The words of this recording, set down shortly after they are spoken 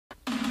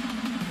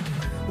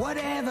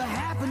Whatever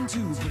happened to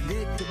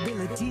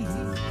predictability?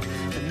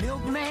 The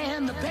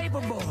milkman, the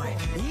paper boy,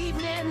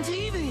 evening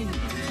TV. You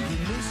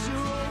miss your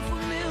old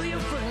familiar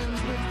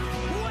friends, but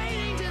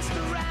waiting just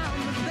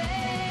around the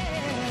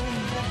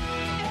bend.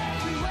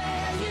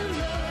 Everywhere you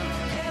look,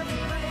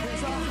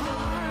 there's a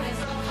heart,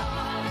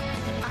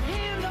 a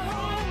hand to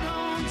hold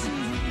on to.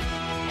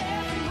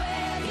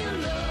 Everywhere you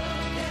look,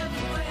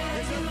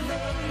 there's a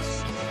face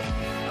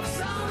of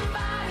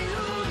somebody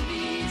who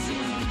needs you.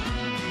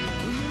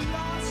 You're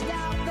lost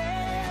out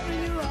there and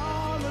you're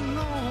all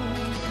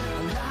alone.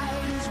 A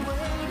light is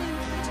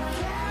waiting to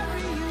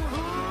carry you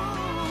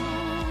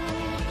home.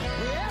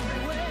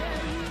 Everywhere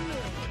you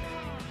look.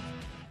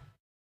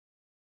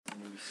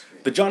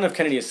 The John F.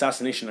 Kennedy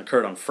assassination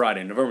occurred on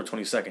Friday, November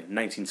 22nd,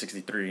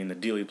 1963, in the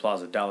Dealey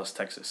Plaza, Dallas,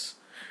 Texas.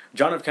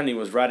 John F. Kennedy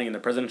was riding in the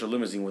presidential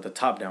limousine with the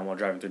top down while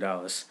driving through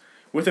Dallas.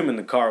 With him in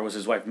the car was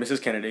his wife, Mrs.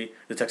 Kennedy,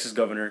 the Texas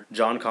governor,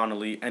 John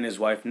Connally, and his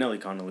wife, Nellie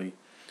Connally.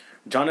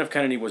 John F.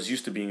 Kennedy was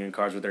used to being in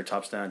cars with their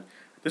tops down.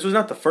 This was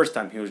not the first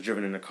time he was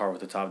driven in a car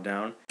with the top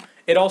down.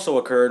 It also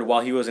occurred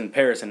while he was in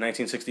Paris in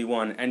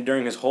 1961 and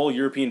during his whole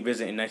European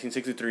visit in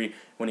 1963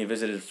 when he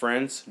visited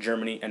France,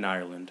 Germany, and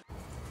Ireland.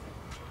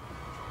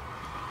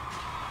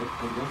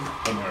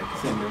 America.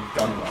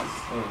 Gun laws.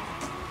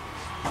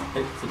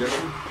 Hey,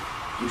 suggestion?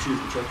 We shoot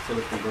the truck instead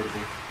of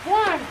convertible.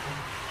 Why?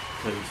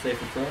 Because it's safe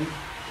and fun,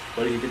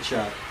 but you get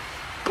shot.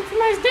 It's a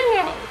nice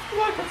day out.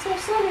 Look, it's so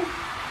sunny.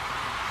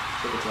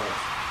 Take a class.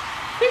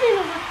 You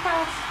need a work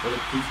class. Well,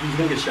 he's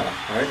gonna get shot,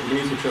 alright? We're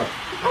gonna use the truck.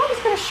 I'm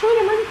just gonna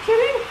shoot him. Are you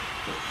kidding?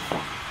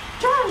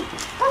 John,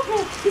 help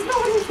me. He's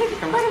not letting me take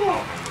a convertible.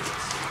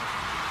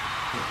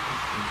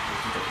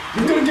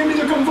 You're gonna give me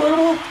the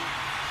convertible?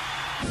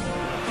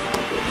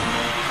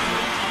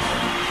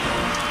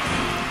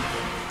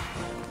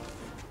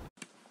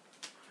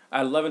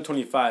 At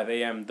 11:25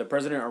 a.m., the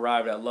president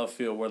arrived at Love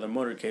Field where the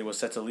motorcade was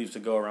set to leave to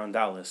go around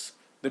Dallas.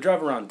 The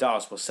drive around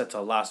Dallas was set to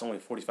last only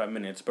 45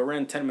 minutes, but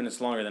ran 10 minutes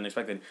longer than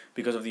expected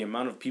because of the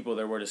amount of people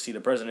there were to see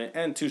the president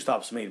and 2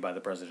 stops made by the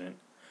president.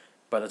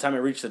 By the time it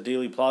reached the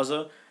Dealey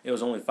Plaza, it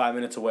was only 5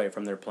 minutes away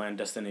from their planned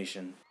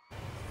destination.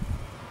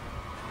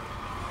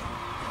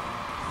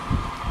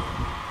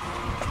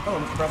 Hello,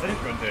 Mr. President.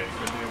 Good day,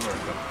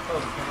 America.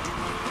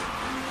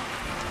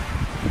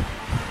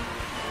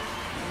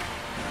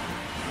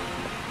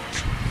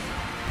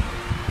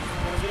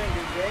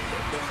 President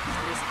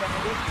Miss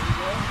Kennedy,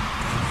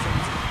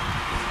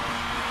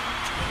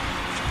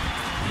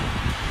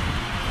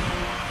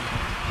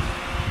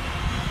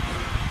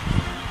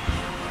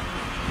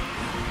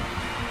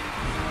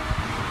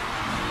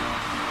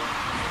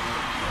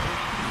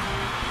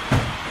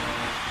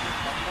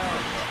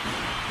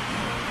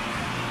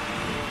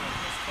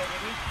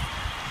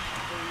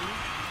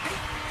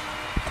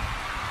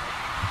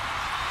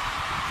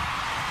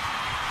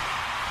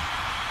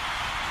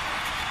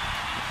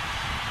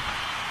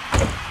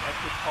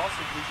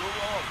 possibly go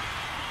wrong.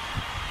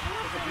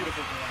 It's a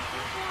beautiful day out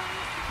here.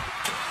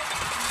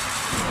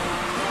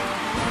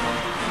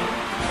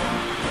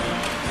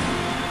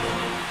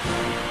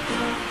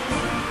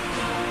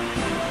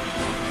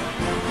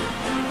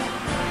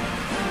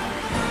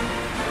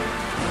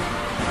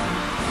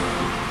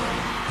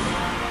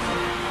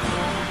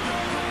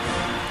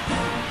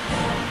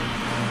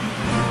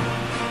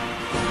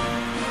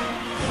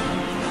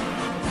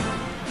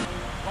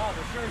 Wow,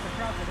 there sure is a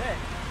crowd today.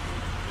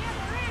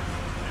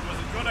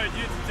 Good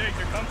idea to take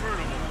a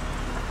convertible.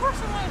 Of course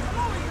it was. I'm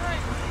always right.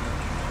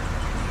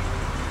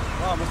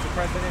 Well, Mr.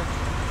 President,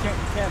 you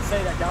can't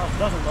say that Dallas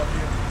doesn't love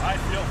you. I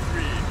feel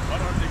free.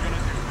 What are they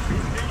gonna do?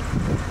 Shoot me?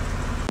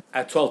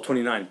 At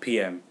 12:29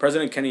 p.m.,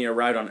 President Kennedy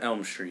arrived on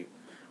Elm Street.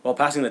 While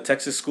passing the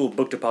Texas School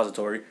Book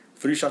Depository,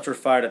 3 shots were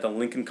fired at the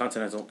Lincoln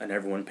Continental and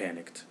everyone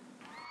panicked.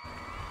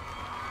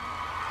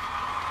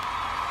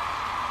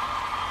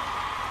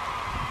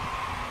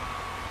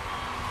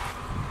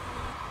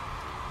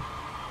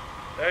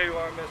 There you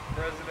are, Mr.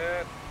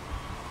 President.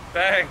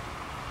 Bang!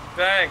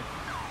 Bang!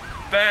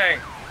 Bang!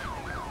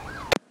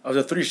 Of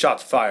the 3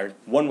 shots fired,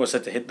 1 was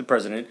set to hit the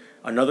president,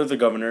 another the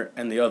governor,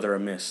 and the other a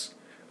miss.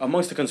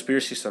 Amongst the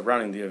conspiracies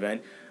surrounding the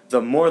event,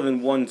 the more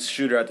than one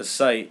shooter at the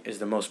site is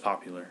the most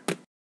popular.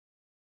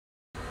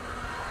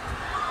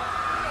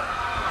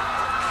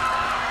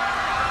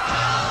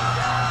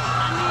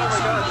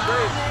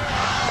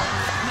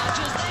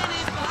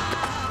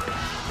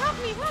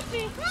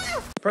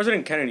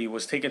 President Kennedy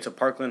was taken to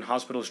Parkland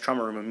Hospital's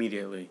trauma room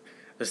immediately.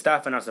 The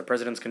staff announced the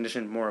president's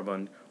condition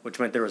moribund, which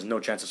meant there was no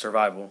chance of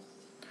survival.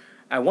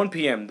 At 1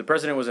 p.m., the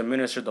president was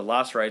administered the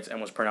last rites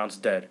and was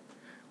pronounced dead.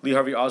 Lee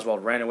Harvey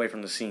Oswald ran away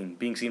from the scene,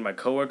 being seen by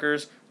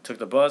coworkers, took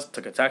the bus,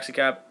 took a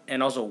taxicab,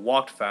 and also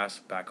walked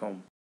fast back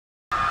home.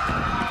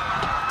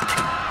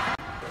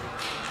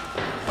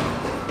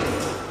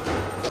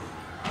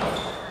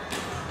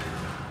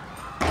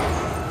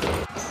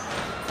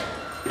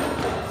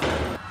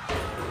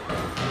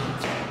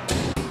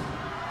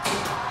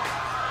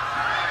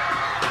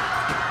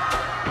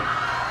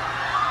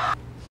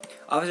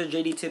 Officer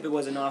J.D. Tippett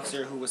was an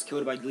officer who was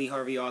killed by Lee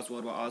Harvey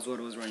Oswald while Oswald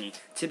was running.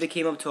 Tippett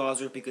came up to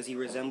Oswald because he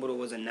resembled what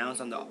was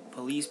announced on the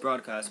police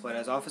broadcast, but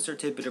as Officer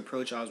Tippett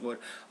approached Oswald,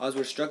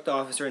 Oswald struck the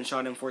officer and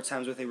shot him 4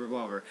 times with a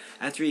revolver.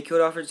 After he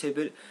killed Officer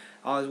Tippett,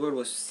 Oswald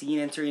was seen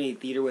entering a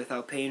theater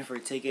without paying for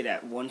a ticket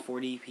at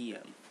 1:40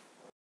 p.m.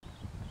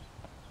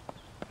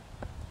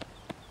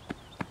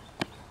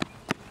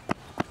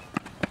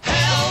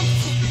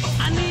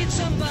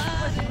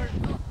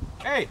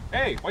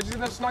 Hey, why'd you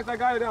just knock that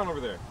guy down over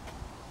there?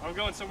 I'm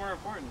going somewhere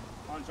important.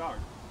 On jog.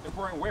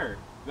 Important where?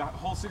 The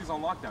whole city's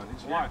on lockdown. Did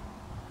you Why? hear?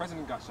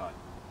 President got shot.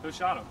 Who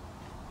shot him?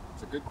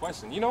 It's a good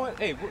question. You know what?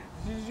 Hey,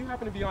 did you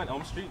happen to be on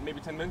Elm Street maybe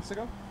 10 minutes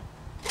ago?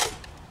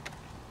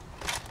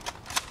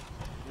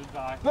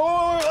 Goodbye.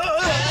 No!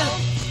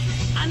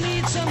 I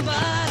need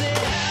somebody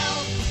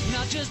help,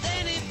 not just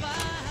anybody.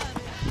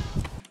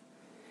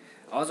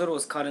 Oswald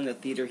was caught in the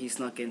theater he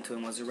snuck into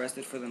and was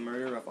arrested for the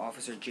murder of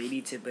Officer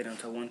J.D. Tippett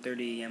until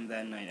 1:30 a.m.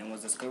 that night and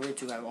was discovered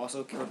to have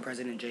also killed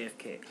President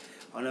JFK.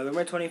 On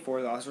November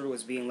 24th, Oswald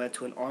was being led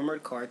to an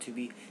armored car to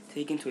be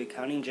taken to a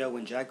county jail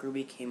when Jack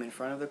Ruby came in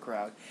front of the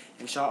crowd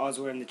and shot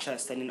Oswald in the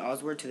chest, sending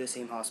Oswald to the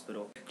same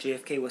hospital.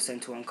 JFK was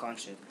sent to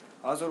unconscious.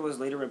 Oswald was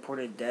later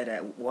reported dead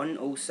at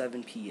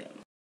 1:07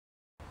 p.m.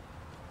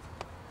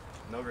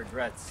 No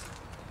regrets.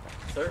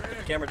 Sir, put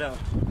the camera down.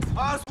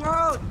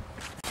 Oswald!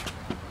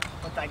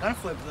 With that gun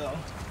flip, though.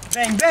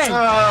 Bang, bang!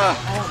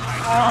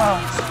 I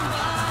need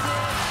somebody